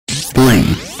Three,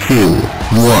 two,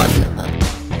 one.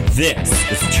 This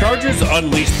is Chargers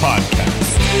Unleashed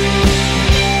podcast.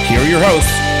 Here are your hosts,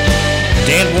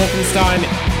 Dan Wolfenstein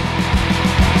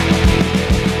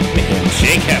and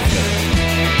Jake Hefner.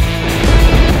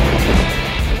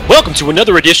 Welcome to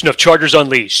another edition of Chargers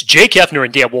Unleashed. Jake Hefner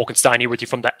and Dan Wolkenstein here with you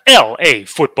from the LA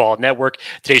Football Network.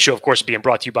 Today's show, of course, is being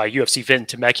brought to you by UFC Fit and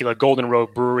Temecula, Golden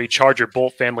Road Brewery, Charger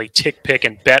Bolt Family, Tick Pick,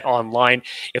 and Bet Online.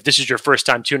 If this is your first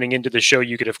time tuning into the show,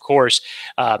 you could, of course,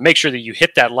 make sure that you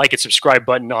hit that like and subscribe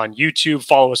button on YouTube.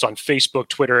 Follow us on Facebook,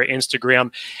 Twitter,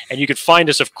 Instagram, and you can find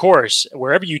us, of course,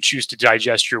 wherever you choose to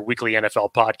digest your weekly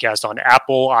NFL podcast on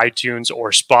Apple, iTunes,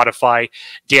 or Spotify.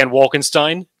 Dan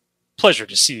Wolkenstein, pleasure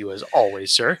to see you as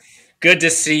always, sir. Good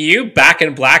to see you. Back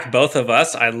in black, both of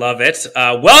us. I love it.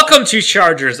 Welcome to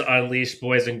Chargers Unleashed,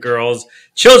 boys and girls,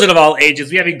 children of all ages.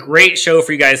 We have a great show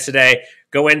for you guys today.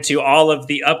 Go into all of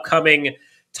the upcoming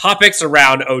topics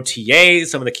around OTA,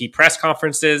 some of the key press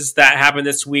conferences that happened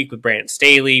this week with Brandon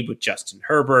Staley, with Justin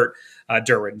Herbert,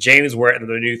 Derwin James wearing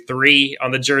the new 3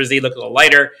 on the jersey, look a little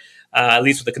lighter, at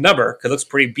least with the number, because it looks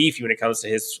pretty beefy when it comes to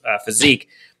his physique.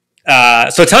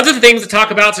 So tons of things to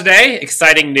talk about today.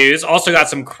 Exciting news. Also got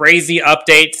some crazy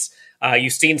updates.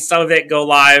 You've seen some of it go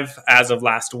live as of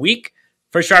last week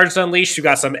for Chargers Unleashed. We've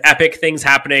got some epic things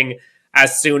happening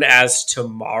as soon as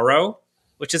tomorrow,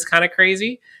 which is kind of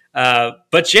crazy.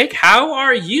 But Jake, how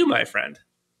are you, my friend?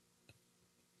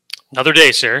 Another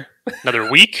day, sir. Another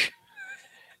week.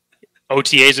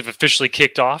 OTAs have officially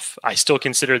kicked off. I still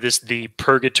consider this the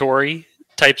purgatory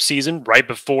type season right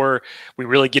before we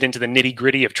really get into the nitty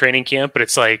gritty of training camp. But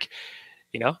it's like,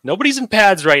 nobody's in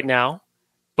pads right now,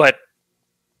 but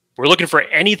we're looking for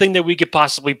anything that we could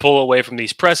possibly pull away from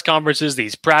these press conferences,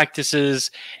 these practices,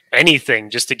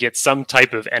 anything just to get some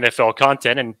type of NFL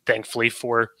content. And thankfully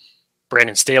for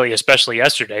Brandon Staley, especially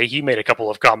yesterday, he made a couple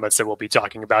of comments that we'll be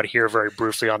talking about here very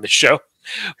briefly on the show.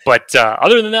 But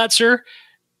other than that, sir,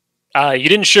 you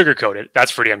didn't sugarcoat it. That's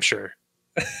for damn sure.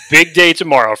 Big day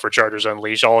tomorrow for Chargers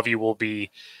Unleashed. All of you will be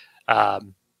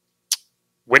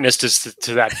witnesses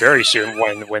to that very soon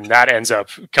when that ends up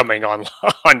coming on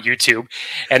YouTube.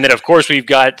 And then, of course, we've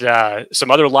got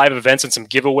some other live events and some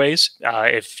giveaways.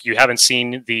 If you haven't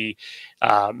seen the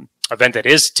event that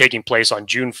is taking place on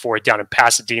June 4th down in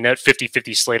Pasadena at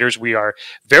 50/50 Slaters, we are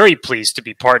very pleased to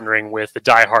be partnering with the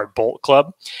Die Hard Bolt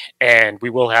Club. And we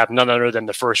will have none other than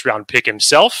the first round pick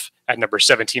himself at number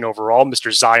 17 overall,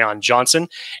 Mr. Zion Johnson.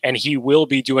 And he will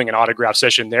be doing an autograph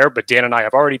session there. But Dan and I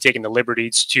have already taken the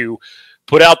liberties to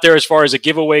put out there as far as a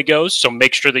giveaway goes. So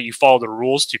make sure that you follow the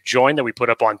rules to join that we put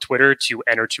up on Twitter to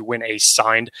enter to win a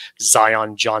signed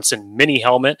Zion Johnson mini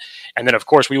helmet. And then, of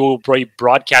course, we will be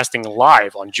broadcasting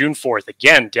live on June 4th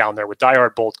again down there with Die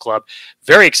Hard Bolt Club.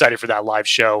 Very excited for that live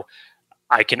show.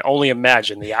 I can only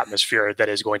imagine the atmosphere that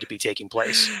is going to be taking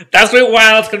place. That's going to be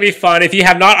wild. It's going to be fun. If you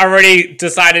have not already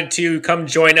decided to come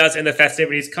join us in the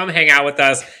festivities, come hang out with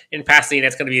us in Pasadena.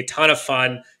 It's going to be a ton of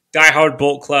fun. Die Hard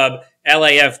Bolt Club,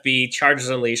 LAFB, Chargers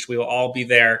Unleashed. We will all be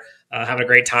there having a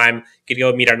great time. Get to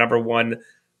go meet our number 1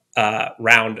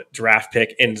 round draft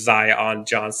pick in Zion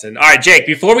Johnson. All right, Jake,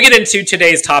 before we get into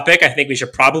today's topic, I think we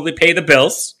should probably pay the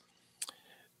bills.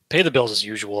 Pay the bills as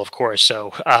usual, of course.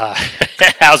 So,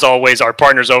 as always, our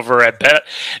partners over at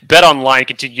Bet Online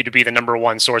continue to be the number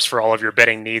 1 source for all of your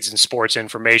betting needs and sports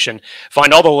information.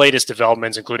 Find all the latest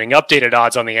developments, including updated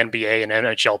odds on the NBA and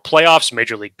NHL playoffs,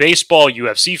 Major League Baseball,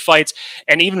 UFC fights,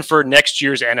 and even for next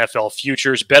year's NFL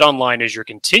futures. Bet Online is your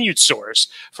continued source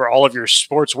for all of your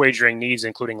sports wagering needs,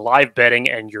 including live betting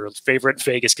and your favorite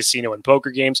Vegas casino and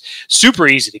poker games. Super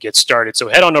easy to get started. So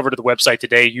head on over to the website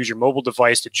today, use your mobile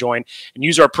device to join, and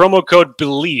use our promo code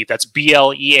BELIEVE, that's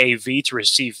BLEAV, to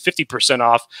receive 50%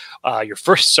 off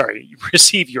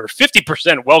receive your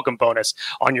 50% welcome bonus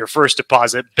on your first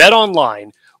deposit. Bet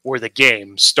Online, where the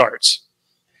game starts.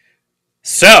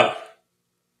 So,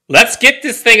 let's get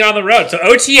this thing on the road. So,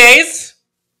 OTAs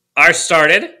are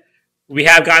started. We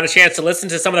have gotten a chance to listen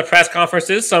to some of the press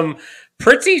conferences, some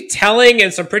pretty telling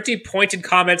and some pretty pointed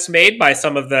comments made by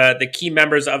some of the key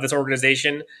members of this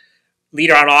organization.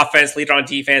 Leader on offense, leader on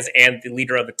defense, and the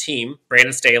leader of the team,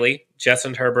 Brandon Staley,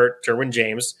 Justin Herbert, Derwin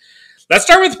James. Let's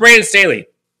start with Brandon Staley.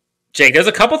 Jake, there's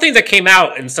a couple things that came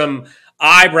out and some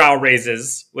eyebrow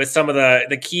raises with some of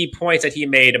the key points that he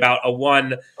made about a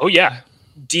one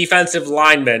defensive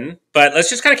lineman. But let's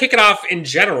just kind of kick it off in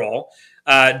general.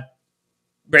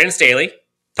 Brandon Staley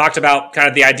talked about kind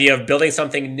of the idea of building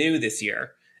something new this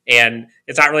year. And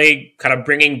it's not really kind of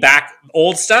bringing back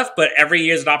old stuff, but every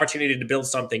year is an opportunity to build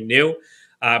something new.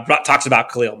 Talks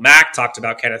about Khalil Mack, talked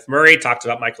about Kenneth Murray, talked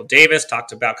about Michael Davis,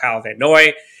 talked about Kyle Van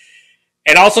Noy.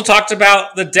 And also talked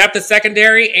about the depth of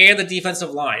secondary and the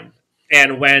defensive line.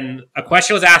 And when a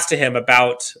question was asked to him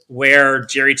about where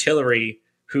Jerry Tillery,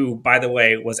 who, by the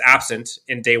way, was absent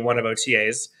in day one of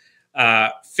OTAs,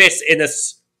 fits in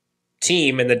this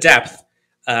team in the depth,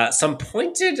 some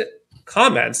pointed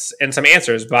comments and some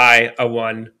answers by a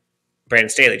one Brandon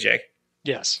Staley, Jake.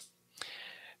 Yes.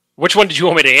 Which one did you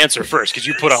want me to answer first? Because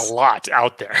you put a lot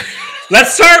out there.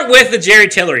 Let's start with the Jerry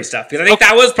Tillery stuff, because I think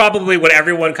that was probably what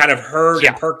everyone kind of heard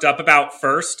and perked up about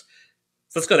first.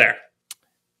 So let's go there.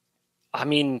 I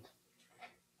mean,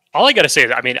 all I got to say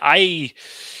is,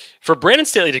 for Brandon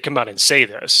Staley to come out and say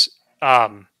this,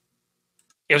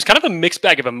 it was kind of a mixed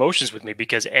bag of emotions with me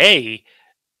because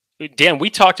Dan, we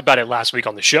talked about it last week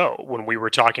on the show when we were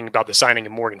talking about the signing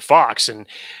of Morgan Fox and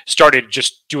started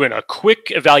just doing a quick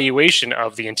evaluation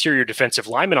of the interior defensive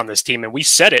linemen on this team. And we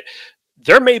said it,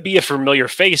 there may be a familiar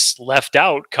face left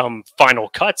out come final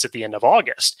cuts at the end of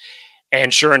August.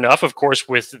 And sure enough, of course,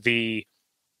 with the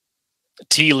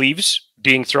tea leaves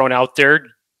being thrown out there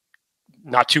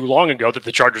not too long ago that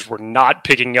the Chargers were not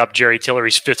picking up Jerry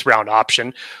Tillery's 5th round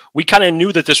option, we kind of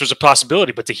knew that this was a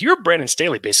possibility. But to hear Brandon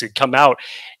Staley basically come out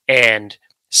and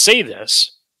say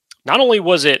this, not only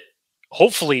was it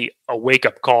hopefully a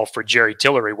wake-up call for Jerry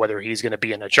Tillery, whether he's going to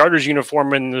be in a Chargers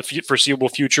uniform in the foreseeable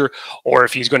future or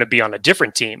if he's going to be on a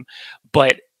different team,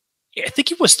 but I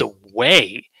think it was the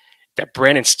way that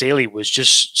Brandon Staley was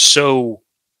just so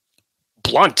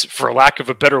blunt, for lack of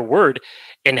a better word,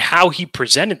 in how he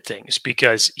presented things,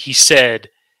 because he said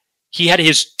he had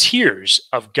his tiers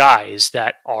of guys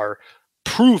that are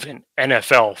proven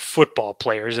NFL football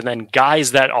players and then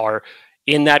guys that are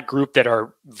in that group that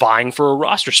are vying for a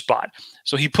roster spot.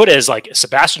 So he put as like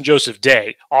Sebastian Joseph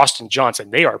Day, Austin Johnson,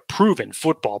 they are proven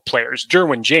football players.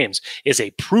 Derwin James is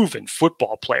a proven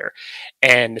football player.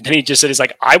 And then he just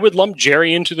said, I would lump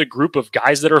Jerry into the group of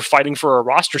guys that are fighting for a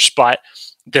roster spot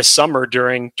this summer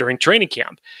during training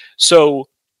camp. So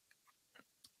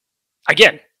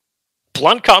again,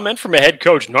 blunt comment from a head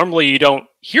coach. Normally you don't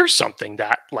hear something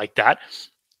like that.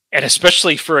 And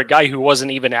especially for a guy who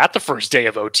wasn't even at the first day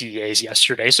of OTAs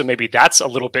yesterday. So maybe that's a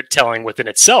little bit telling within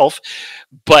itself.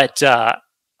 But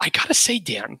I got to say,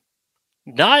 Dan,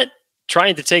 not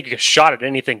trying to take a shot at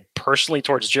anything personally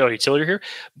towards Jerry Tillery here,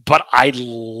 but I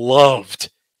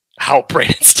loved how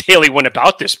Brandon Staley went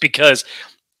about this, because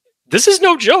this is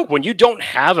no joke when you don't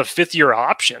have a 5th-year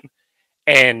option.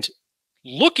 And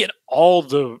look at all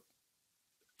the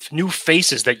new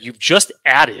faces that you've just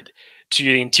added to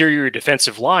the interior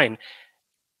defensive line.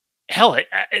 Hell,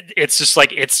 it's just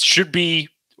like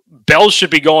bells should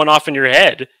be going off in your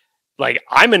head. Like,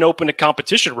 I'm in open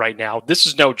competition right now. This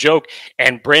is no joke.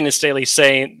 And Brandon Staley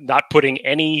saying, not putting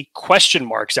any question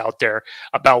marks out there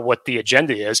about what the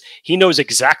agenda is. He knows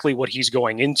exactly what he's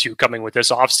going into coming with this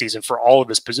offseason for all of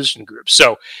his position groups.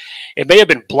 So it may have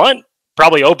been blunt,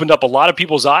 probably opened up a lot of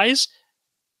people's eyes,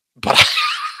 but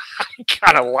I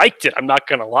kind of liked it. I'm not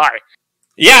going to lie.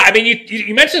 Yeah, I mean,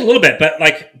 you mentioned a little bit, but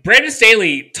like Brandon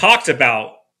Staley talked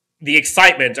about the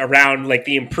excitement around like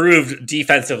the improved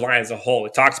defensive line as a whole.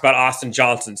 He talks about Austin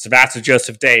Johnson, Sebastian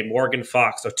Joseph Day, Morgan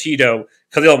Fox, Otito,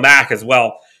 Khalil Mack as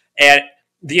well, and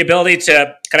the ability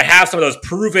to kind of have some of those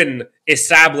proven,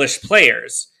 established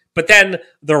players. But then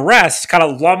the rest kind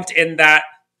of lumped in that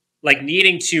like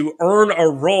needing to earn a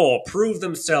role, prove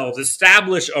themselves,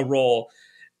 establish a role.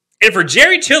 And for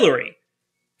Jerry Tillery,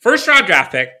 1st-round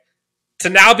draft pick, to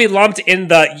now be lumped in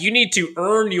the you need to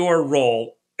earn your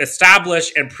role,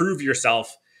 establish and prove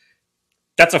yourself,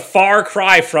 that's a far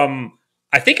cry from,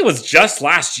 I think it was just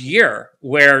last year,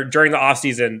 where during the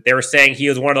offseason they were saying he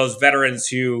was one of those veterans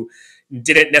who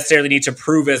didn't necessarily need to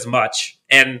prove as much.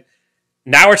 And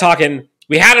now we're talking,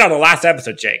 we had it on the last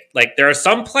episode, Jake. Like, there are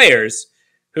some players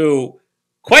who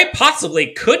quite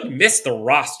possibly could miss the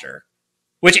roster,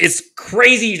 which is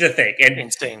crazy to think. And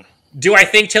insane. Do I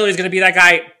think Tillery's going to be that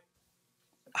guy?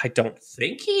 I don't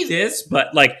think he is,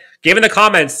 but like, given the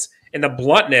comments and the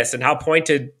bluntness and how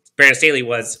pointed Brandon Staley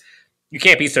was, you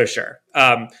can't be so sure.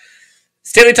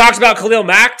 Staley talks about Khalil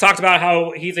Mack, talked about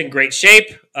how he's in great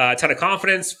shape, a ton of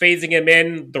confidence, phasing him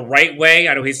in the right way.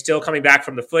 I know he's still coming back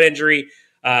from the foot injury.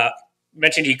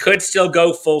 Mentioned he could still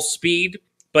go full speed,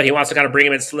 but he wants to kind of bring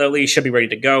him in slowly. He should be ready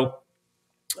to go.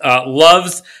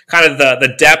 Loves kind of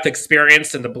the depth,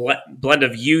 experience, and the blend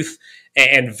of youth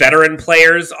and veteran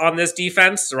players on this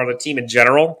defense, or on the team in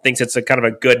general. Thinks it's a kind of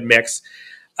a good mix.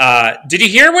 Did you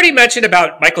hear what he mentioned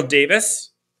about Michael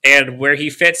Davis and where he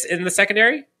fits in the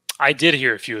secondary? I did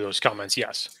hear a few of those comments,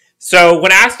 yes. So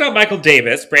when asked about Michael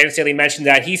Davis, Brandon Staley mentioned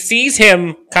that he sees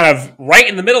him kind of right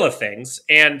in the middle of things,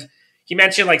 and he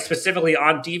mentioned like specifically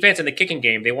on defense and the kicking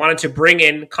game, they wanted to bring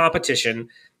in competition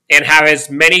and have as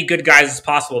many good guys as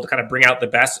possible to kind of bring out the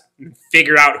best and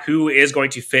figure out who is going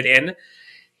to fit in.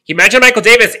 He mentioned Michael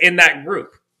Davis in that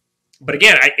group. But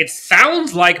again, it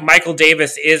sounds like Michael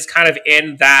Davis is kind of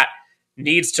in that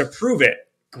needs to prove it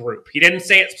group. He didn't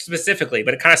say it specifically,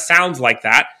 but it kind of sounds like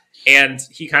that. And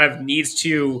he kind of needs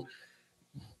to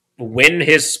win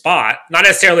his spot, not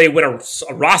necessarily win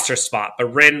a roster spot,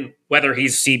 but win whether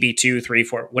he's CB2, 3,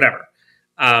 4, whatever.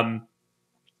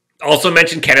 Also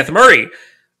mentioned Kenneth Murray.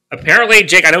 Apparently,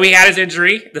 Jake, I know he had his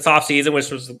injury this offseason, which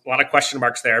was a lot of question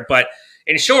marks there. But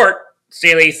in short,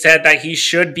 Staley said that he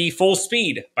should be full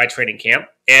speed by training camp.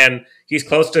 And he's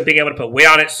close to being able to put weight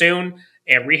on it soon.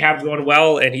 And rehab's going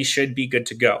well, and he should be good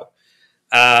to go.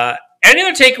 Any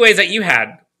other takeaways that you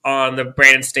had on the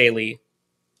Brandon Staley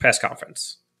press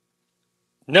conference?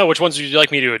 No, which ones would you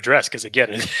like me to address? Because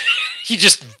again, he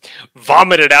just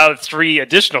vomited out 3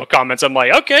 additional comments. I'm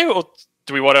like, okay, well,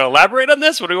 do we want to elaborate on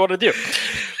this? What do we want to do?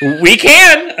 We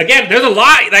can. Again, there's a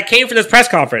lot that came from this press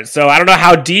conference, so I don't know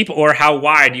how deep or how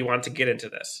wide you want to get into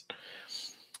this.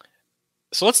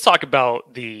 So let's talk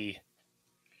about the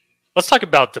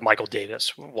Michael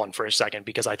Davis one for a second,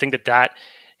 because I think that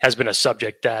has been a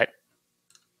subject that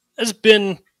has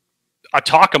been a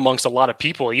talk amongst a lot of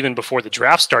people even before the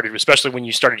draft started, especially when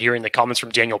you started hearing the comments from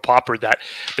Daniel Popper that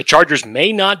the Chargers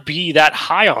may not be that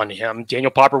high on him.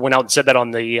 Daniel Popper went out and said that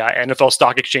on the NFL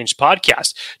Stock Exchange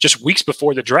podcast just weeks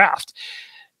before the draft.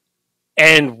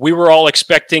 And we were all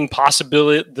expecting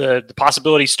the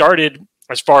possibility started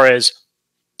as far as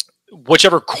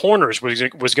whichever corners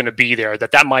was going to be there,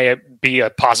 that might be a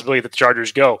possibility that the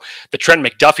Chargers go. The Trent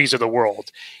McDuffies of the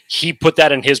world, he put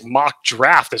that in his mock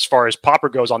draft as far as Popper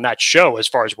goes on that show, as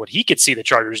far as what he could see the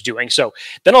Chargers doing. So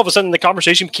then all of a sudden the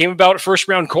conversation came about first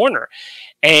round corner.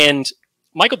 And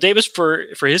Michael Davis, for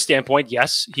his standpoint,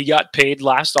 yes, he got paid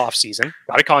last offseason,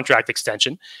 got a contract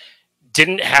extension,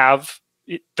 didn't have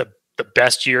the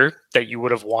best year that you would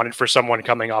have wanted for someone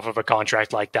coming off of a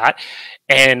contract like that.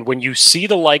 And when you see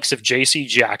the likes of JC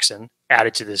Jackson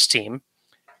added to this team,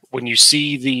 when you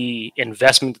see the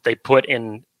investment that they put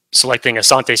in selecting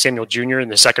Asante Samuel Jr. in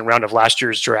the second round of last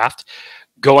year's draft,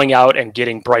 going out and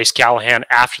getting Bryce Callahan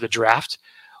after the draft,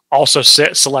 also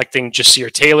selecting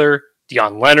Jasir Taylor,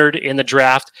 Deion Leonard in the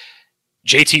draft,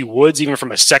 JT Woods, even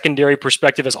from a secondary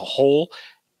perspective as a whole.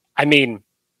 I mean,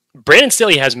 Brandon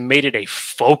Staley has made it a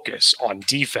focus on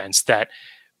defense that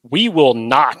we will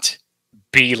not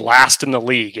be last in the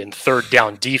league in third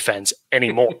down defense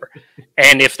anymore.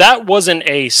 And if that wasn't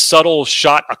a subtle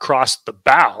shot across the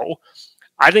bow,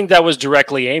 I think that was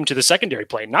directly aimed to the secondary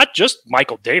play, not just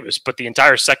Michael Davis, but the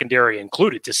entire secondary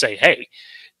included, to say, hey,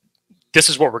 this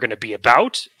is what we're going to be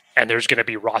about. And there's going to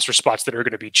be roster spots that are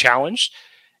going to be challenged.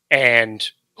 And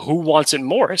who wants it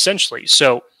more, essentially?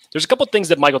 So there's a couple of things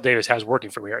that Michael Davis has working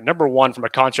for me here. Number one, from a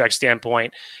contract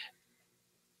standpoint,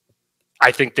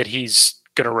 I think that he's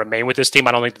going to remain with this team.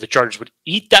 I don't think that the Chargers would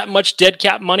eat that much dead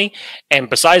cap money. And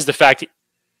besides the fact,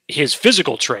 his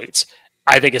physical traits,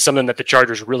 I think, is something that the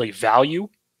Chargers really value,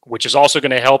 which is also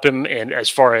going to help him. And as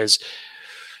far as,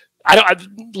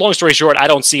 long story short, I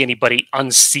don't see anybody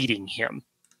unseating him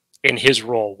in his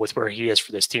role with where he is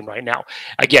for this team right now.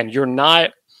 Again, you're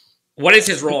not. What is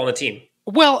his role on the team?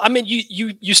 Well, I mean,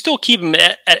 you still keep him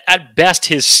at best.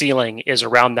 His ceiling is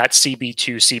around that CB2,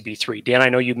 CB3. Dan, I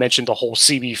know you mentioned the whole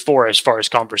CB4 as far as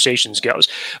conversations goes,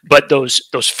 but those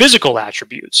physical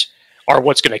attributes are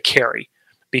what's going to carry.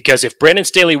 Because if Brandon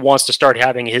Staley wants to start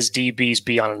having his DBs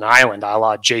be on an island, a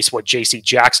la what JC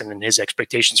Jackson and his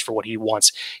expectations for what he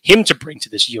wants him to bring to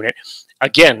this unit,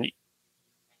 again,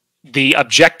 the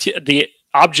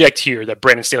object here that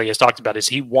Brandon Staley has talked about is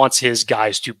he wants his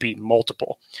guys to be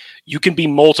multiple. You can be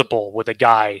multiple with a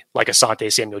guy like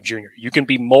Asante Samuel Jr. You can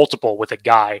be multiple with a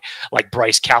guy like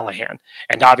Bryce Callahan.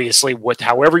 And obviously,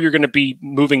 however you're going to be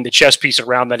moving the chess piece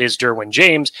around that is Derwin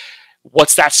James,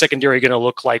 what's that secondary going to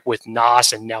look like with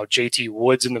Nas and now JT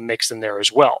Woods in the mix in there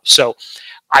as well? So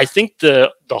I think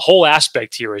the whole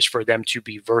aspect here is for them to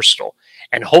be versatile.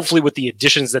 And hopefully with the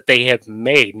additions that they have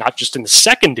made, not just in the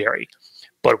secondary,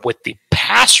 but with the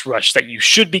pass rush that you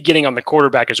should be getting on the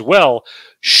quarterback as well,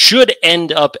 should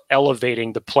end up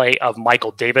elevating the play of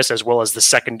Michael Davis as well as the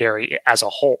secondary as a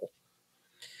whole.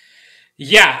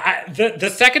 Yeah, the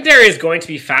secondary is going to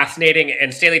be fascinating,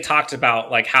 and Staley talked about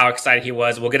like how excited he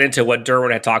was. We'll get into what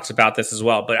Derwin had talked about this as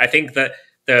well, but I think that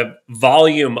the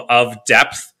volume of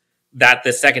depth that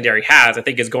the secondary has, I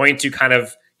think, is going to kind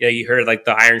of, you heard like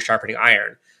the iron sharpening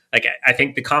iron. Like, I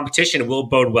think the competition will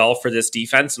bode well for this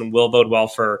defense and will bode well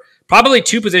for probably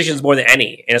two positions more than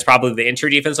any. And it's probably the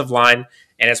interior defensive line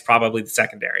and it's probably the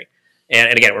secondary.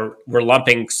 And again, we're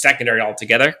lumping secondary all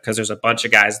together because there's a bunch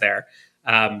of guys there.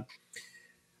 One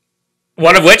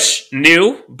of which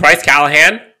knew Bryce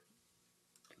Callahan.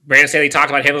 Brandon Staley talked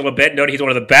about him a little bit, noted he's one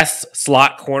of the best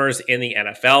slot corners in the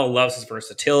NFL, loves his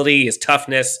versatility, his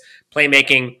toughness,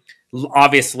 playmaking,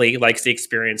 obviously likes the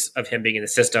experience of him being in the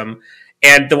system.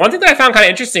 And the one thing that I found kind of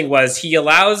interesting was he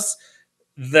allows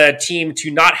the team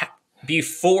to not be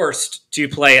forced to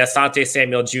play Asante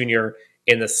Samuel Jr.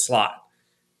 in the slot.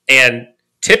 And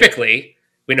typically,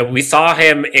 we saw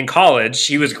him in college.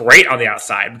 He was great on the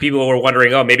outside. People were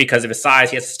wondering, maybe because of his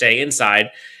size, he has to stay inside.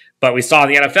 But we saw in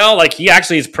the NFL, he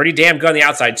actually is pretty damn good on the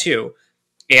outside too.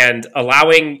 And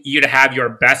allowing you to have your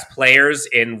best players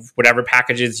in whatever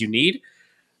packages you need,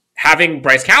 having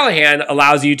Bryce Callahan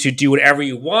allows you to do whatever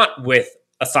you want with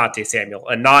Asante Samuel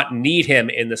and not need him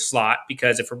in the slot.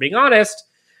 Because if we're being honest,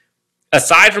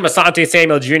 aside from Asante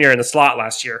Samuel Jr. in the slot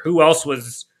last year, who else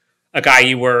was a guy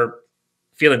you were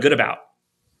feeling good about?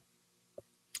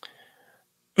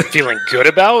 Feeling good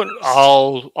about?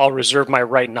 I'll reserve my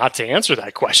right not to answer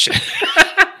that question.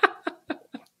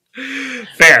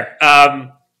 Fair.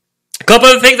 A couple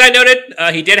of things I noted.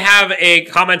 He did have a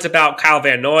comment about Kyle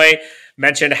Van Noy,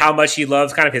 mentioned how much he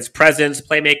loves kind of his presence,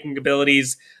 playmaking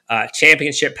abilities,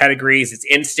 championship pedigrees, his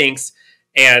instincts,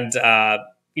 and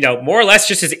more or less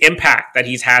just his impact that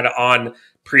he's had on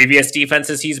previous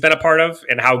defenses he's been a part of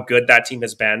and how good that team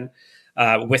has been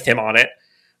with him on it.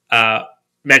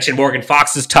 Mentioned Morgan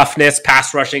Fox's toughness,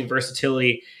 pass rushing,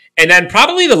 versatility. And then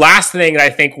probably the last thing that I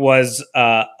think was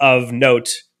of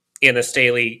note in the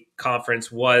Staley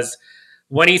conference was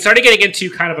when he started getting into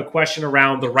kind of a question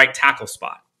around the right tackle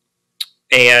spot.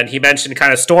 And he mentioned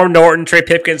kind of Storm Norton, Trey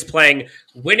Pipkins playing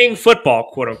winning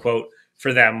football, quote unquote,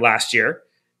 for them last year.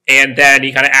 And then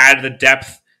he kind of added the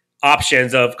depth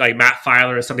options of Matt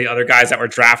Filer and some of the other guys that were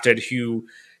drafted who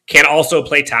can also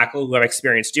play tackle, who have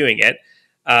experience doing it.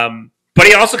 But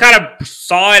he also kind of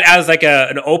saw it as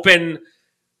an open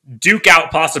duke out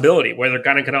possibility where they're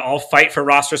going to all fight for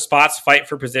roster spots, fight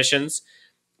for positions.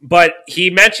 But he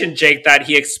mentioned, Jake, that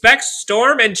he expects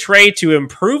Storm and Trey to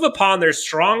improve upon their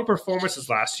strong performances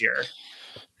last year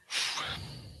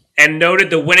and noted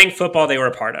the winning football they were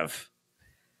a part of.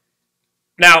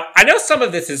 Now, I know some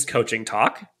of this is coaching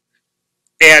talk.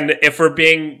 And if we're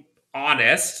being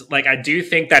honest, I do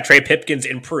think that Trey Pipkins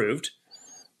improved.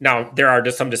 Now, there are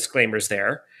just some disclaimers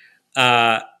there.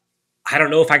 I don't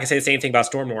know if I can say the same thing about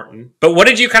Storm Norton. But what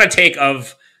did you kind of take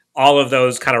of all of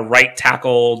those kind of right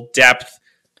tackle depth?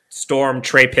 Storm,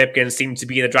 Trey Pipkins seemed to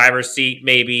be in the driver's seat,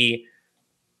 maybe.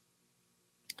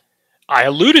 I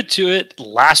alluded to it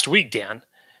last week, Dan.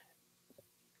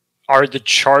 Are the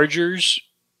Chargers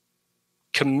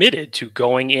committed to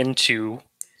going into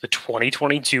the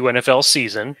 2022 NFL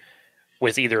season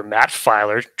with either Matt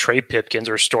Filer, Trey Pipkins,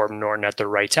 or Storm Norton at the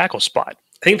right tackle spot?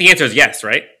 I think the answer is yes,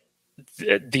 right?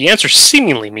 The answer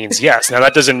seemingly means yes. Now,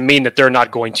 that doesn't mean that they're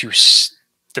not going to,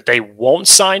 that they won't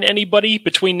sign anybody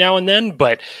between now and then.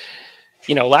 But,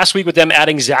 last week with them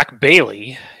adding Zach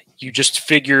Bailey, you just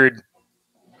figured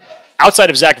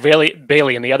outside of Zach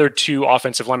Bailey and the other two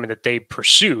offensive linemen that they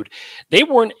pursued, they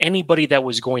weren't anybody that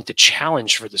was going to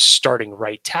challenge for the starting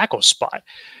right tackle spot.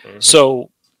 Mm-hmm. So,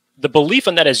 the belief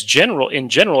in that in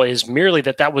general is merely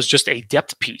that was just a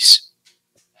depth piece.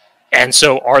 And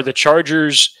so are the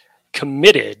Chargers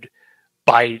committed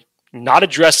by not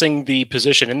addressing the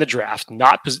position in the draft,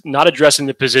 not addressing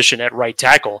the position at right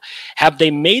tackle? Have they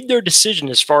made their decision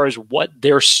as far as what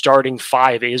their starting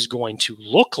five is going to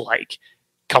look like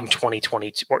come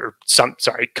 2022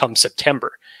 come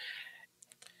September?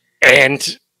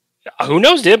 And who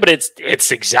knows, but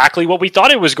it's exactly what we thought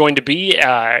it was going to be.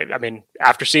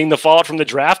 After seeing the fallout from the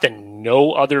draft and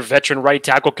no other veteran right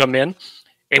tackle come in,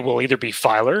 it will either be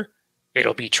Filer,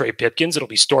 it'll be Trey Pipkins, it'll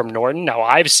be Storm Norton. Now,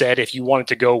 I've said if you wanted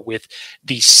to go with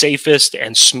the safest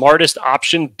and smartest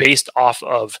option based off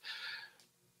of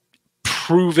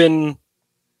proven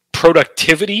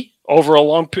productivity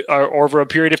over a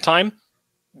period of time,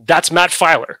 that's Matt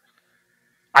Filer.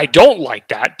 I don't like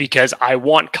that because I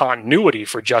want continuity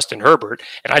for Justin Herbert,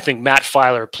 and I think Matt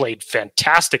Filer played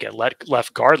fantastic at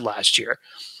left guard last year.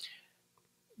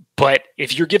 But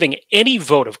if you're giving any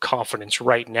vote of confidence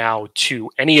right now to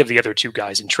any of the other two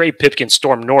guys, and Trey Pipkins,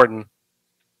 Storm Norton,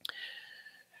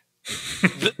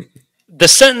 the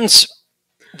sentence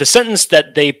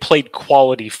that they played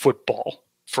quality football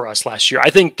for us last year, I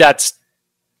think that's,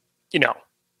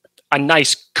 a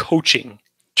nice coaching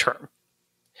term.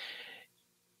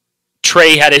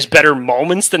 Trey had his better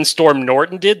moments than Storm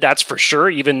Norton did, that's for sure,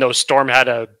 even though Storm had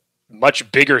a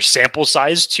much bigger sample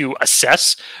size to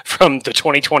assess from the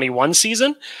 2021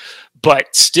 season.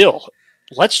 But still,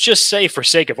 let's just say, for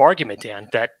sake of argument, Dan,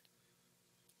 that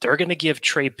they're going to give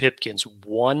Trey Pipkins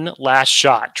one last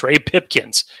shot. Trey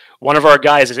Pipkins, one of our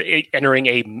guys, is entering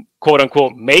a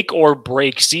quote-unquote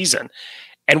make-or-break season.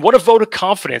 And what a vote of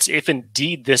confidence if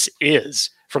indeed this is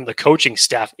from the coaching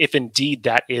staff, if indeed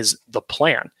that is the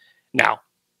plan. Now,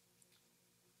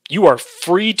 you are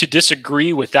free to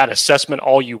disagree with that assessment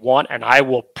all you want, and I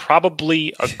will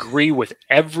probably agree with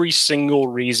every single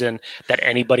reason that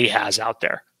anybody has out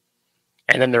there.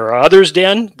 And then there are others,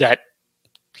 Dan, that,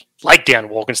 like Dan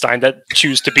Wolkenstein, that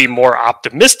choose to be more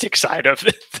optimistic side of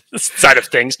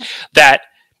things, that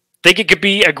think it could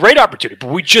be a great opportunity,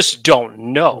 but we just don't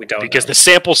know. Because the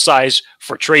sample size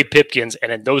for Trey Pipkins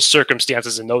and in those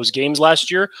circumstances in those games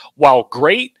last year, while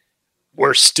great,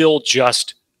 were still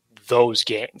just those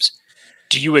games.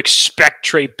 Do you expect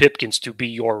Trey Pipkins to be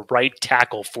your right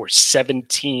tackle for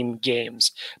 17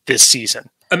 games this season?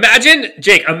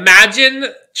 Imagine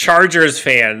Chargers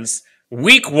fans,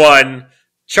 week 1,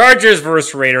 Chargers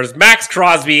versus Raiders, Max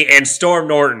Crosby and Storm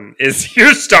Norton is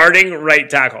your starting right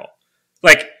tackle.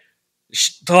 Like,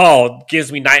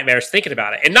 gives me nightmares thinking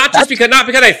about it. And not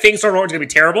because I think Storm Norton's going to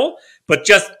be terrible, but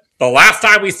just the last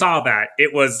time we saw that,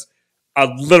 it was a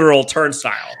literal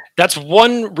turnstile. That's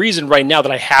one reason right now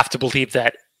that I have to believe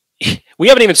that we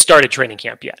haven't even started training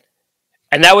camp yet.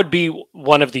 And that would be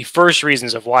one of the first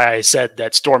reasons of why I said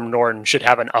that Storm Norton should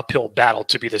have an uphill battle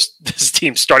to be this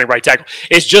team's starting right tackle.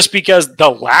 It's just because the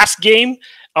last game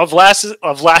of last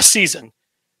season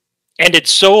ended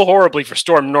so horribly for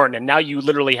Storm Norton, and now you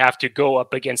literally have to go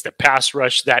up against a pass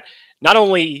rush that not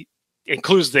only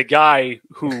includes the guy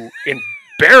who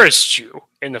embarrassed you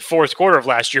in the fourth quarter of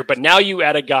last year, but now you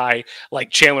add a guy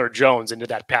like Chandler Jones into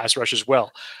that pass rush as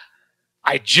well.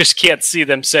 I just can't see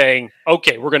them saying,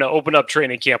 okay, we're going to open up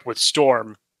training camp with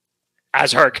Storm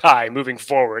as our guy moving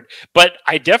forward. But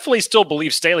I definitely still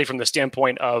believe Staley from the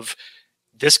standpoint of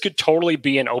this could totally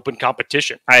be an open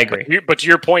competition. I agree. But to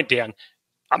your point, Dan,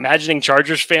 imagining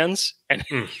Chargers fans and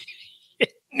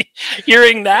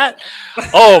hearing that,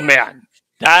 oh man,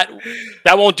 that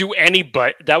won't do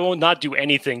that will not do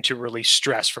anything to release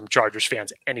stress from Chargers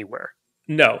fans anywhere.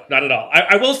 No, not at all.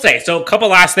 I will say, so a couple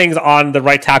last things on the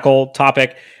right tackle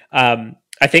topic.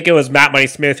 I think it was Matt Money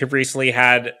Smith who recently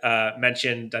had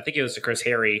mentioned, I think it was to Chris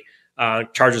Harry,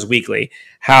 Chargers Weekly,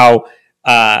 how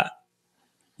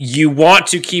you want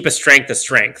to keep a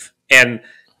strength. And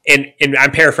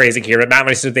I'm paraphrasing here, but Matt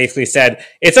Money Smith basically said,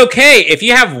 it's okay if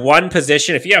you have one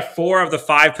position, if you have 4 of the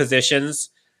 5 positions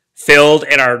filled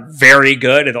and are very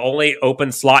good, and the only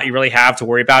open slot you really have to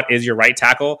worry about is your right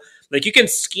tackle, like you can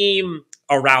scheme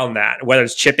around that, whether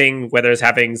it's chipping, whether it's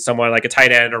having someone like a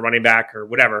tight end or running back or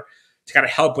whatever to kind of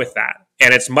help with that.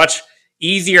 And it's much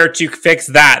easier to fix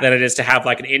that than it is to have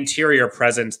like an interior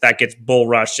presence that gets bull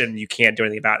rushed and you can't do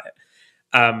anything about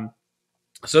it.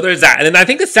 So there's that. And then I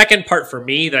think the second part for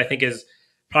me that I think is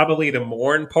probably the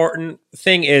more important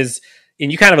thing is,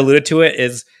 and you kind of alluded to it,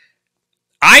 is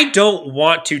I don't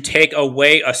want to take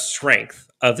away a strength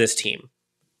of this team.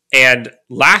 And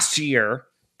last year,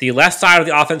 the left side of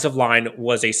the offensive line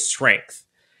was a strength.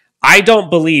 I don't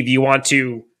believe you want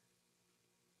to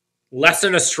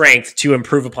lessen a strength to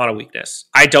improve upon a weakness.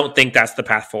 I don't think that's the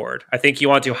path forward. I think you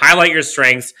want to highlight your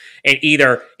strengths and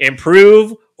either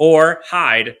improve or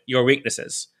hide your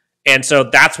weaknesses. And so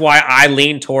that's why I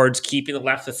lean towards keeping the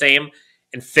left the same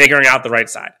and figuring out the right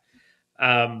side.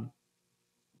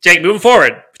 Jake, moving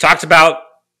forward, we talked about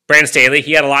Brandon Staley.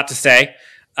 He had a lot to say.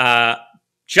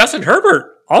 Justin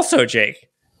Herbert also, Jake,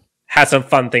 had some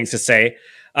fun things to say.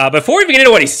 Before we get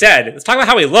into what he said, let's talk about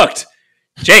how he looked.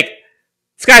 Jake,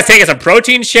 this guy's taking some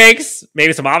protein shakes,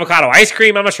 maybe some avocado ice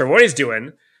cream. I'm not sure what he's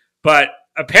doing. But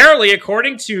apparently,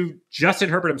 according to Justin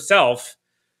Herbert himself,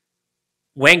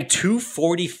 weighing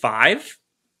 245.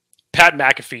 Pat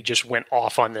McAfee just went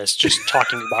off on this, just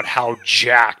talking about how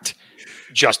jacked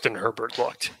Justin Herbert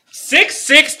looked.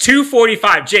 6'6",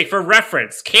 245. Jake, for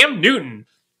reference, Cam Newton,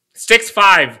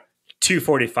 6'5",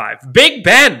 245. Big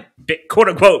Ben, quote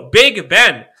unquote, Big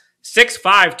Ben, 6'5",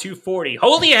 240.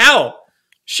 Holy hell.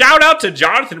 Shout out to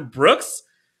Jonathan Brooks.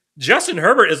 Justin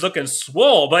Herbert is looking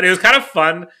swole, but it was kind of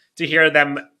fun to hear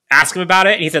them ask him about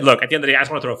it. And he said, look, at the end of the day, I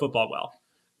just want to throw a football well.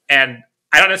 And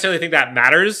I don't necessarily think that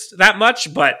matters that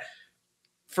much, but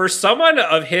for someone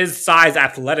of his size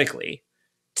athletically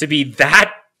to be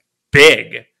that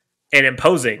big and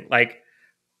imposing, like,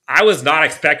 I was not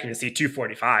expecting to see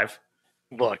 245.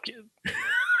 Look,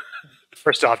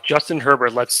 first off, Justin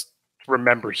Herbert, let's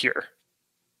remember here,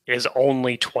 is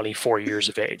only 24 years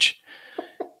of age.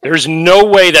 There's no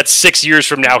way that 6 years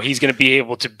from now he's going to be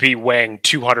able to be weighing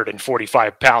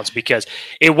 245 pounds because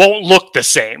it won't look the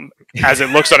same as it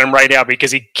looks on him right now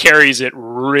because he carries it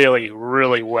really,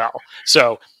 really well.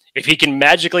 So if he can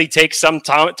magically take some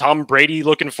Tom Brady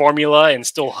looking formula and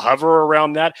still hover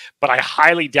around that, but I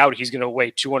highly doubt he's going to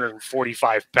weigh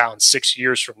 245 pounds 6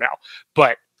 years from now.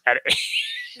 But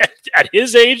at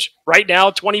his age, right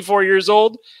now, 24 years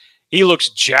old, he looks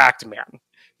jacked, man.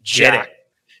 Jacked.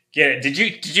 Get it.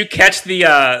 Did you catch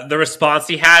the response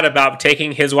he had about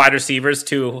taking his wide receivers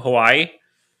to Hawaii?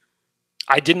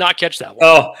 I did not catch that one.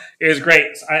 Oh, it was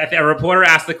great. A reporter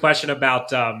asked the question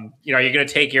about, are you going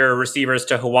to take your receivers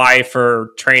to Hawaii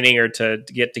for training or to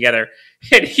get together?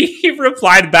 And he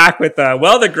replied back with,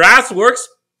 well, the grass works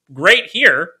great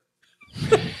here.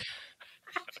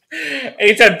 And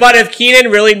he said, but if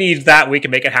Keenan really needs that, we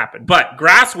can make it happen. But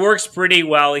grass works pretty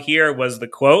well here was the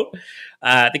quote.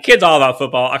 The kid's all about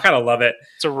football. I kind of love it.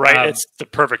 It's the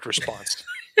perfect response.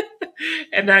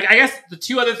 And then I guess the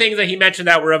two other things that he mentioned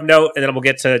that were of note, and then we'll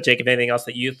get to Jacob, anything else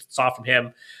that you saw from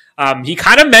him. He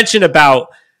kind of mentioned about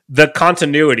the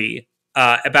continuity,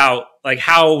 about like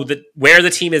where the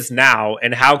team is now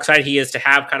and how excited he is to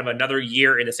have kind of another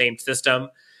year in the same system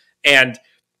and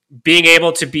being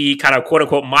able to be kind of quote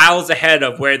unquote miles ahead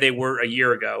of where they were a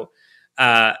year ago.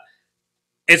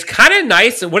 It's kind of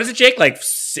nice. What is it, Jake? Like,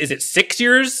 is it 6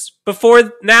 years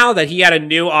before now that he had a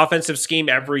new offensive scheme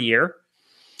every year?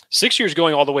 6 years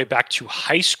going all the way back to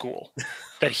high school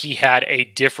that he had a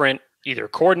different either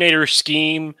coordinator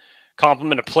scheme,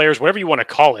 complement of players, whatever you want to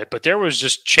call it. But there was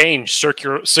just change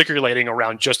circulating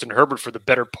around Justin Herbert for the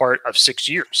better part of 6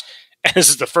 years. And this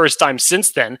is the first time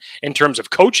since then, in terms of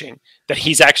coaching, that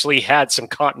he's actually had some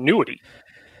continuity.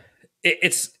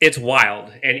 It's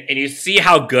wild. And you see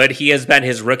how good he has been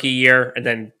his rookie year and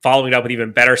then following it up with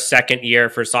even better second year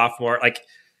for sophomore. Like,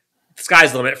 the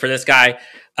sky's the limit for this guy.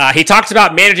 He talks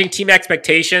about managing team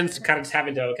expectations, kind of just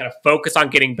having to kind of focus on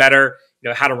getting better,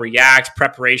 how to react,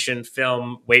 preparation,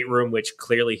 film, weight room, which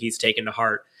clearly he's taken to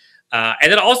heart.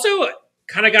 And then also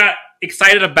kind of got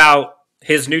excited about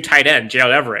his new tight end,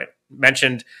 Gerald Everett.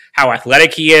 Mentioned how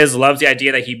athletic he is, loves the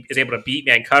idea that he is able to beat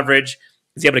man coverage,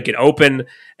 is able to get open,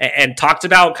 and talked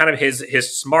about kind of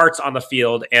his smarts on the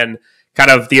field and kind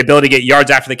of the ability to get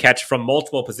yards after the catch from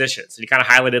multiple positions. And he kind of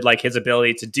highlighted like his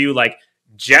ability to do like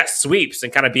jet sweeps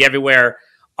and kind of be everywhere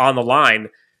on the line,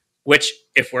 which,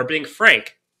 if we're being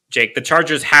frank, Jake, the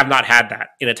Chargers have not had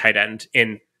that in a tight end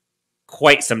in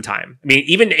quite some time. I mean,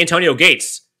 even Antonio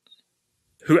Gates,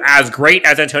 who, as great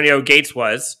as Antonio Gates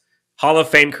was, Hall of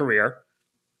Fame career,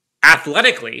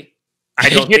 athletically, I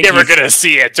don't think you're never going to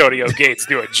see Antonio Gates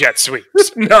do a jet sweep.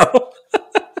 No.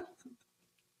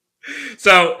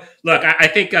 So, look, I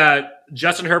think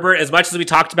Justin Herbert, as much as we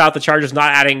talked about the Chargers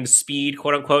not adding speed,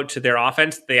 quote unquote, to their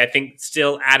offense, they, I think,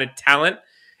 still added talent.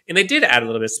 And they did add a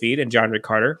little bit of speed in John Rick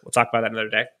Carter. We'll talk about that another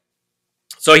day.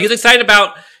 So he's excited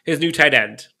about his new tight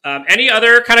end. Any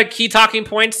other kind of key talking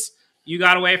points you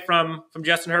got away from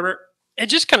Justin Herbert? And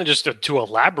just kind of to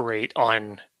elaborate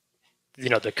on,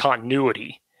 the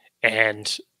continuity.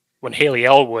 And when Haley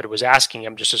Elwood was asking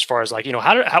him, just as far as like,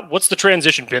 what's the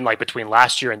transition been like between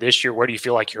last year and this year? Where do you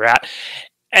feel like you're at?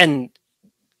 And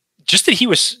just that he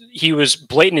was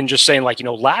blatant in just saying like,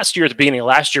 last year, at the beginning of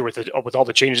last year with all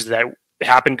the changes that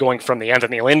happened going from the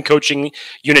Anthony Lynn coaching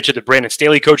unit to the Brandon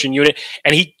Staley coaching unit.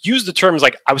 And he used the terms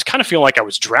like, I was kind of feeling like I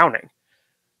was drowning.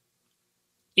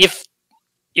 If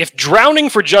drowning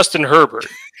for Justin Herbert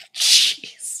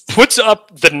puts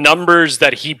up the numbers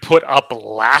that he put up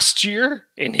last year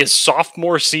in his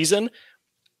sophomore season,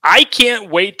 I can't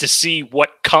wait to see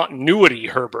what continuity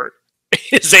Herbert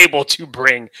is able to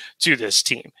bring to this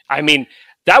team. I mean,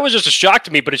 that was just a shock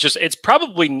to me, but it's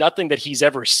probably nothing that he's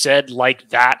ever said like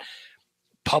that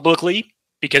publicly,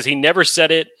 because he never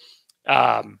said it,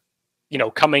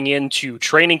 coming into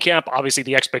training camp. Obviously,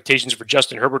 the expectations for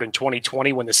Justin Herbert in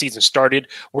 2020 when the season started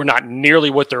were not nearly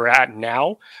what they're at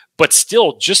now. But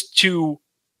still, just to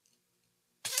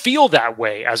feel that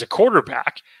way as a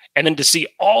quarterback, and then to see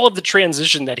all of the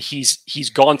transition that he's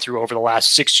gone through over the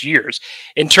last 6 years,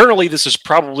 internally, this is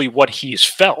probably what he's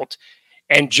felt.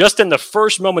 And just in the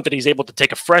first moment that he's able to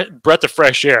take a breath of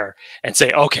fresh air and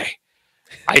say, okay,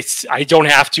 I don't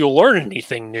have to learn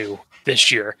anything new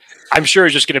this year, I'm sure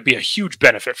it's just going to be a huge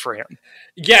benefit for him.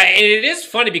 Yeah, and it is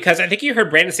funny because I think you heard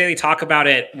Brandon Staley talk about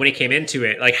it when he came into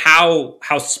it, like how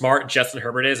smart Justin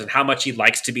Herbert is and how much he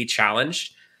likes to be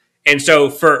challenged. And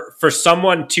so for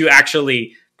someone to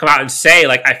actually come out and say,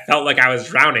 like, I felt like I was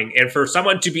drowning, and for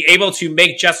someone to be able to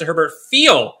make Justin Herbert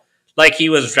feel like he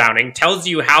was drowning tells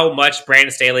you how much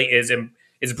Brandon Staley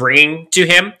is bringing to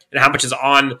him and how much is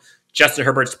on Justin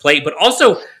Herbert's plate, but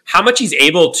also how much he's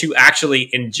able to actually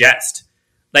ingest.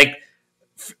 Like,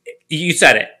 you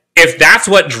said it. If that's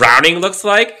what drowning looks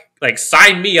like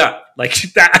sign me up. Like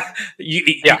that,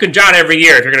 you can drown every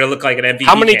year if you're going to look like an MVP.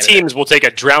 How many candidate. teams will take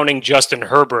a drowning Justin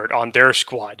Herbert on their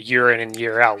squad year in and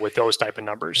year out with those type of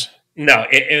numbers? No,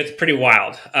 it's pretty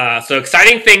wild. So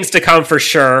exciting things to come for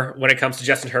sure when it comes to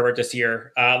Justin Herbert this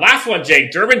year. Last one,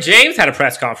 Jake. Derwin James had a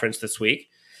press conference this week.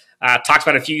 Talked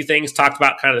about a few things. Talked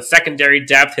about kind of the secondary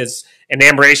depth, his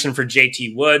enamoration for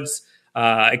JT Woods,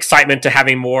 excitement to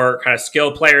having more kind of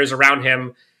skilled players around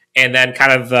him, and then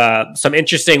kind of some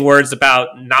interesting words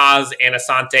about Nas and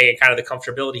Asante and kind of the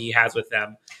comfortability he has with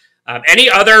them. Any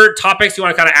other topics you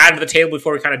want to kind of add to the table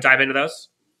before we kind of dive into those?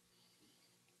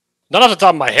 Not off the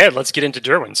top of my head. Let's get into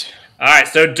Derwin's. All right,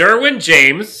 so Derwin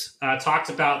James talked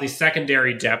about the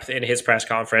secondary depth in his press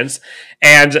conference.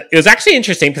 And it was actually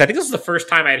interesting because I think this is the first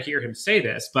time I'd hear him say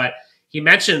this, but he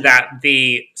mentioned that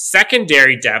the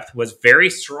secondary depth was very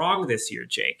strong this year,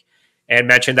 Jake, and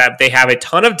mentioned that they have a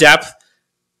ton of depth,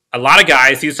 a lot of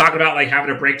guys. He was talking about like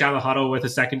having to break down the huddle with a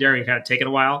secondary and kind of taking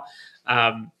a while,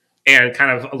 and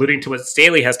kind of alluding to what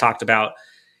Staley has talked about.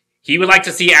 He would like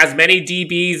to see as many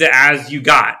DBs as you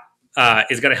got.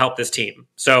 Is going to help this team.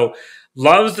 So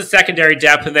loves the secondary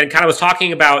depth, and then kind of was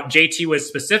talking about JT Woods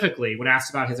specifically when asked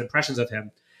about his impressions of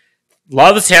him.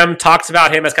 Loves him, talks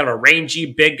about him as kind of a rangy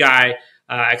big guy.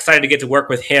 Excited to get to work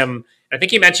with him. I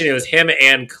think he mentioned it was him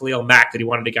and Khalil Mack that he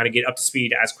wanted to kind of get up to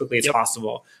speed as quickly as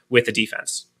possible with the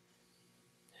defense.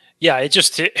 Yeah,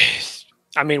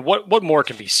 I mean, what more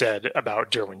can be said about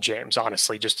Derwin James,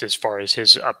 honestly, just as far as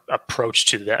his approach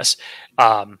to this?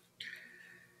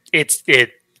 It's the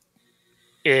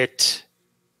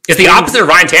opposite of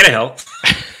Ryan Tannehill.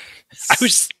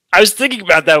 I was thinking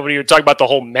about that when you were talking about the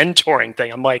whole mentoring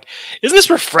thing. I'm like, isn't this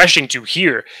refreshing to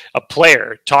hear a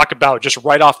player talk about just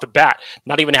right off the bat,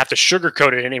 not even have to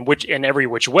sugarcoat it in every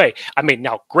which way? I mean,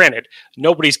 now granted,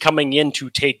 nobody's coming in to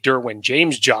take Derwin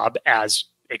James' job as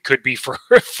it could be for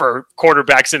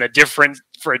quarterbacks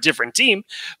for a different team,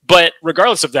 but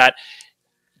regardless of that,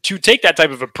 to take that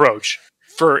type of approach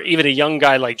for even a young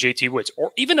guy like JT Woods,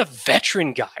 or even a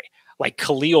veteran guy like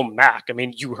Khalil Mack. I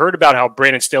mean, you heard about how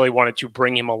Brandon Staley wanted to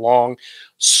bring him along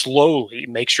slowly,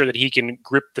 make sure that he can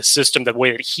grip the system the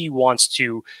way that he wants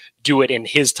to do it in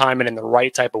his time and in the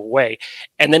right type of way.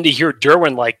 And then to hear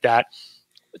Derwin like that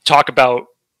talk about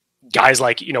guys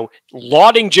like,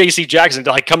 lauding JC Jackson to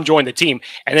like come join the team.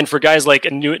 And then for guys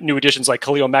like new additions like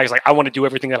Khalil Mack, it's like, I want to do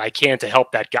everything that I can to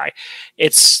help that guy.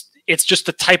 It's just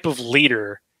the type of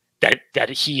leader that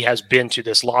he has been to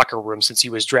this locker room since he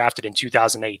was drafted in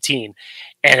 2018,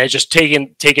 and has just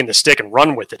taken the stick and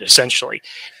run with it, essentially.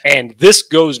 And this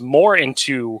goes more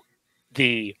into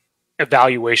the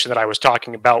evaluation that I was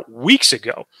talking about weeks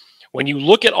ago. When you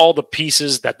look at all the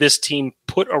pieces that this team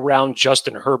put around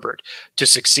Justin Herbert to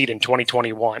succeed in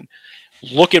 2021,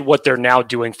 look at what they're now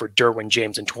doing for Derwin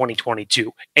James in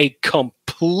 2022. A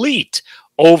complete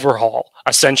overhaul,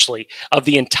 essentially, of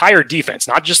the entire defense,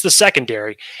 not just the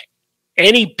secondary.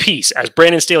 Any piece, as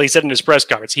Brandon Staley said in his press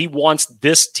conference, he wants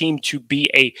this team to be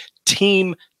a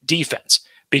team defense,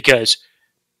 because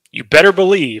you better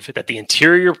believe that the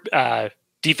interior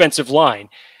defensive line,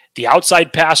 the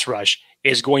outside pass rush,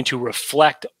 is going to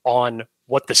reflect on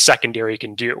what the secondary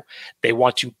can do. They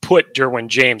want to put Derwin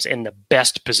James in the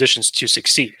best positions to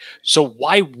succeed. So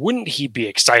why wouldn't he be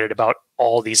excited about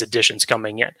all these additions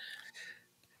coming in?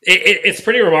 It's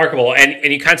pretty remarkable, and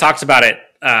he kind of talks about it.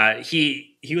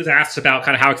 He was asked about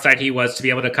kind of how excited he was to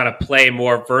be able to kind of play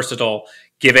more versatile,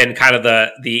 given kind of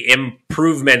the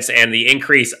improvements and the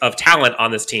increase of talent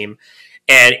on this team.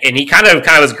 And he kind of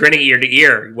was grinning ear to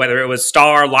ear, whether it was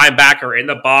star, linebacker, in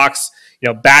the box,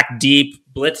 back deep,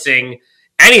 blitzing,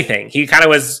 anything. He kind of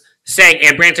was saying,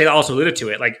 and Brandon also alluded to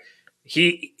it, like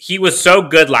he was so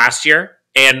good last year,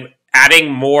 and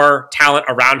adding more talent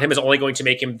around him is only going to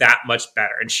make him that much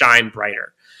better and shine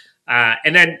brighter.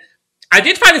 And then I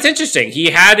did find this interesting. He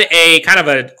had a kind of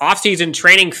an offseason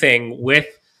training thing with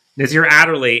Nasir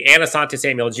Adderley and Asante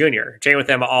Samuel Jr., training with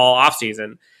them all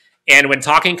offseason. And when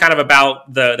talking kind of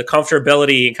about the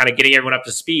comfortability and kind of getting everyone up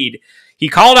to speed, he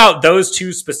called out those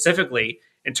two specifically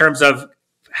in terms of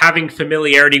having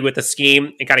familiarity with the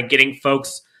scheme and kind of getting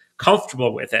folks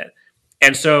comfortable with it.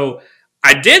 And so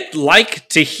I did like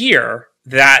to hear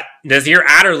that Nasir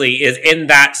Adderley is in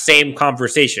that same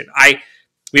conversation.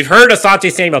 We've heard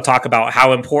Asante Samuel talk about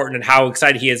how important and how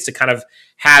excited he is to kind of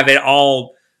have it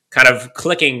all kind of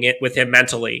clicking it with him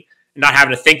mentally, not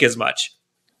having to think as much.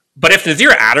 But if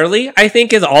Nasir Adderley, I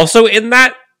think, is also in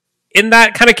that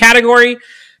kind of category,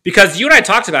 because you and I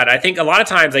talked about it, I think a lot of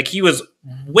times like he was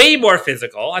way more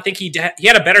physical. I think he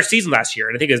had a better season last year,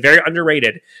 and I think it was very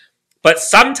underrated. But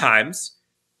sometimes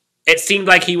it seemed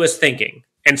like he was thinking,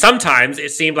 and sometimes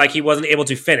it seemed like he wasn't able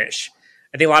to finish.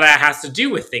 I think a lot of that has to do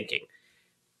with thinking.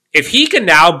 If he can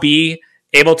now be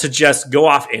able to just go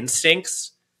off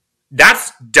instincts,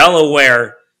 that's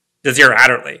Delaware Nasir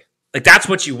Adderley. Like, that's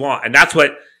what you want. And that's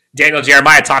what Daniel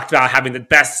Jeremiah talked about, having the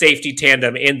best safety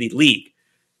tandem in the league.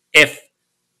 If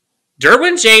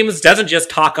Derwin James doesn't just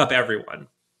talk up everyone,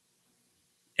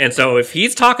 and so if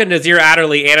he's talking Nasir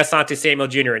Adderley and Asante Samuel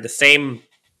Jr. in the same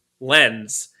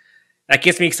lens, that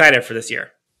gets me excited for this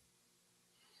year.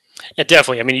 Yeah,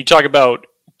 definitely. I mean, you talk about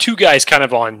two guys kind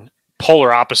of on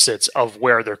polar opposites of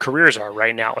where their careers are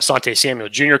right now. Asante Samuel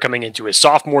Jr. coming into his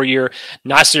sophomore year,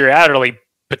 Nasir Adderley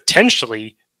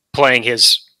potentially playing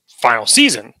his final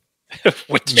season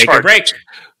with the Make or break.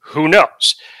 Who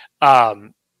knows?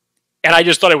 And I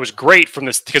just thought it was great from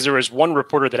this, because there was one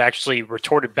reporter that actually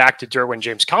retorted back to Derwin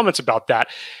James' comments about that,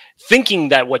 thinking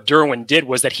that what Derwin did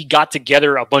was that he got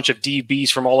together a bunch of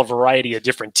DBs from all a variety of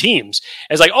different teams.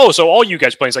 And it's like, oh, so all you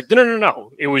guys playing? It's like, no.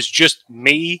 It was just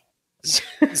me,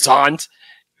 Zont,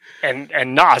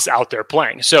 and Nas out there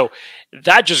playing. So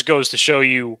that just goes to show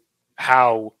you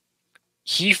how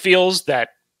he feels that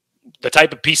the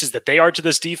type of pieces that they are to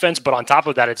this defense. But on top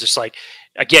of that, it's just like,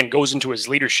 again, goes into his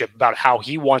leadership about how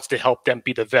he wants to help them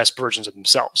be the best versions of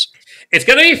themselves. It's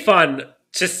going to be fun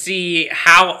to see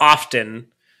how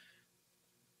often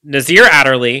Nasir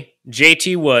Adderley,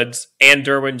 JT Woods, and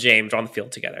Derwin James are on the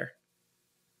field together.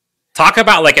 Talk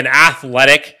about like an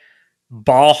athletic,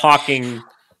 ball hawking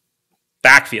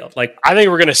backfield. Like, I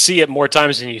think we're going to see it more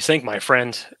times than you think, my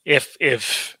friend. If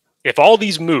all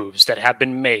these moves that have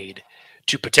been made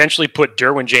to potentially put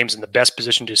Derwin James in the best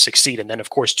position to succeed, and then,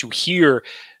 of course, to hear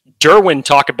Derwin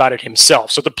talk about it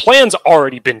himself. So the plan's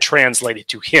already been translated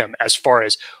to him as far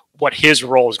as what his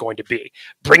role is going to be.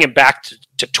 Bring him back to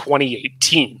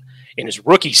 2018 in his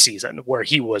rookie season, where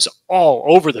he was all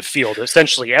over the field,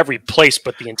 essentially every place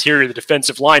but the interior of the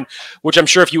defensive line, which I'm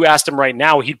sure if you asked him right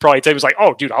now, he'd probably tell you, he was like,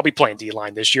 oh, dude, I'll be playing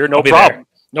D-line this year. No problem.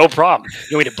 No problem.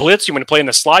 You want me to blitz? You want to play in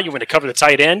the slot? You want me to cover the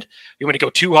tight end? You want me to go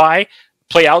too high?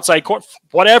 Play outside court?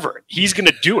 Whatever. He's going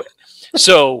to do it.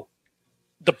 So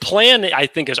the plan, I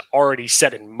think, is already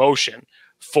set in motion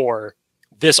for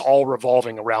this, all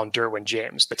revolving around Derwin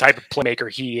James, the type of playmaker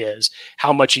he is,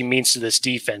 how much he means to this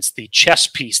defense, the chess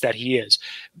piece that he is,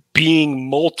 being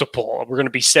multiple. We're going to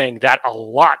be saying that a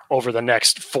lot over the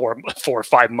next 4 or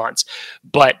 5 months.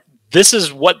 But this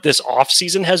is what this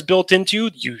offseason has built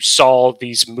into. You saw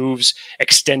these moves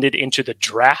extended into the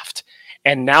draft.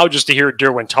 And now just to hear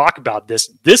Derwin talk about this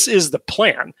is the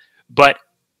plan. But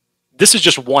this is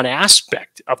just one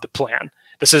aspect of the plan.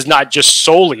 This is not just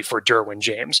solely for Derwin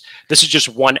James. This is just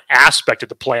one aspect of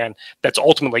the plan that's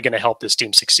ultimately going to help this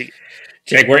team succeed.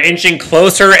 Jake, we're inching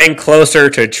closer and closer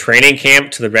to training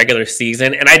camp, to the regular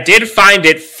season. And I did find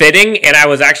it fitting, and I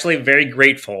was actually very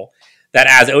grateful that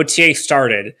as OTA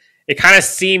started, it kind of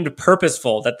seemed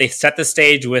purposeful that they set the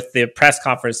stage with the press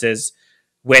conferences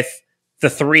with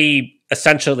the three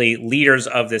essentially leaders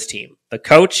of this team: the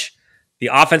coach,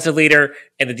 the offensive leader,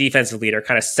 and the defensive leader,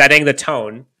 kind of setting the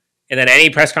tone. And then any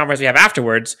press conference we have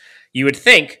afterwards, you would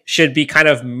think should be kind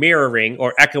of mirroring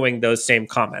or echoing those same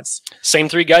comments. Same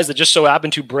three guys that just so happen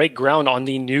to break ground on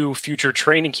the new future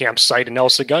training camp site in El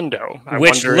Segundo. I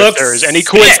wonder if there is any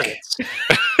coincidence.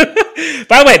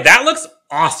 By the way, that looks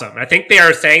awesome. I think they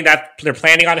are saying that they're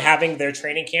planning on having their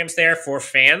training camps there for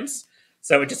fans.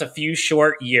 So in just a few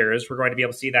short years, we're going to be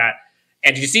able to see that.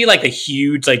 And did you see like the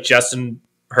huge like Justin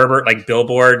Herbert like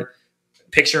billboard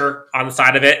picture on the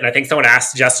side of it? And I think someone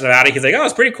asked Justin about it. He's like, oh,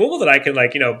 it's pretty cool that I can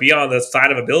like, be on the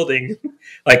side of a building,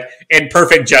 like in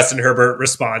perfect Justin Herbert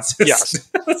response. Yes.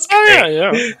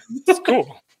 Yeah. It's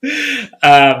cool.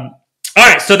 All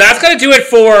right. So that's going to do it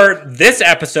for this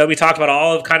episode. We talked about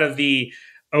all of kind of the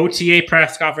OTA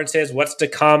press conferences, what's to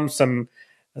come, some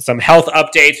health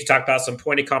updates. We talked about some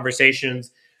pointed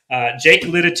conversations. Jake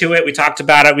alluded to it. We talked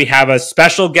about it. We have a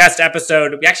special guest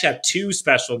episode. We actually have 2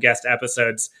 special guest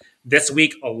episodes this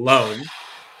week alone.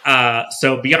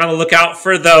 So be on the lookout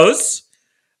for those.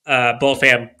 Bull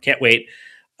fam, can't wait.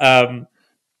 Again,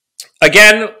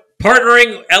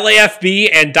 partnering LAFB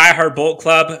and Die Hard Bolt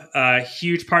Club.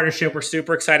 Huge partnership. We're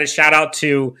super excited. Shout out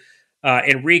to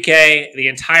Enrique, the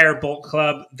entire Bolt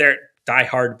Club. They're Die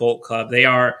Hard Bolt Club. They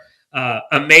are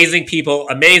amazing people,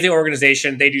 amazing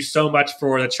organization. They do so much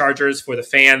for the Chargers, for the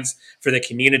fans, for the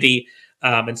community.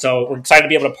 And so we're excited to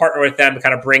be able to partner with them to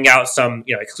kind of bring out some,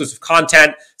 exclusive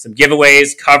content, some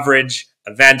giveaways, coverage,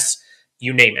 events,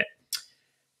 you name it.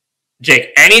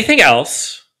 Jake, anything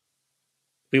else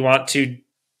we want to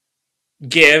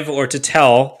give or to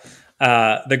tell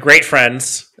the great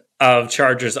friends of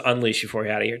Chargers Unleashed before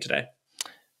you're out of here today?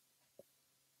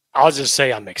 I'll just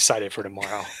say I'm excited for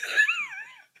tomorrow.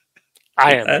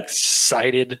 I am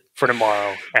excited for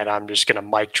tomorrow, and I'm just going to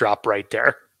mic drop right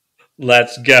there.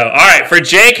 Let's go. All right, for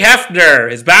Jake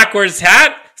Hefner, his backwards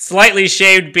hat, slightly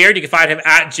shaved beard. You can find him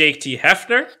at Jake T.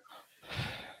 Hefner.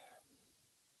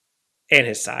 And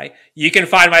his tie. You can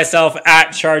find myself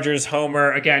at Chargers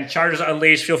Homer. Again, Chargers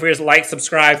Unleashed. Feel free to like,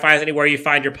 subscribe, find us anywhere you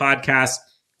find your podcast.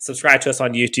 Subscribe to us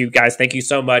on YouTube. Guys, thank you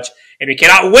so much. And we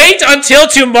cannot wait until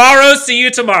tomorrow. See you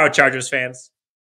tomorrow, Chargers fans.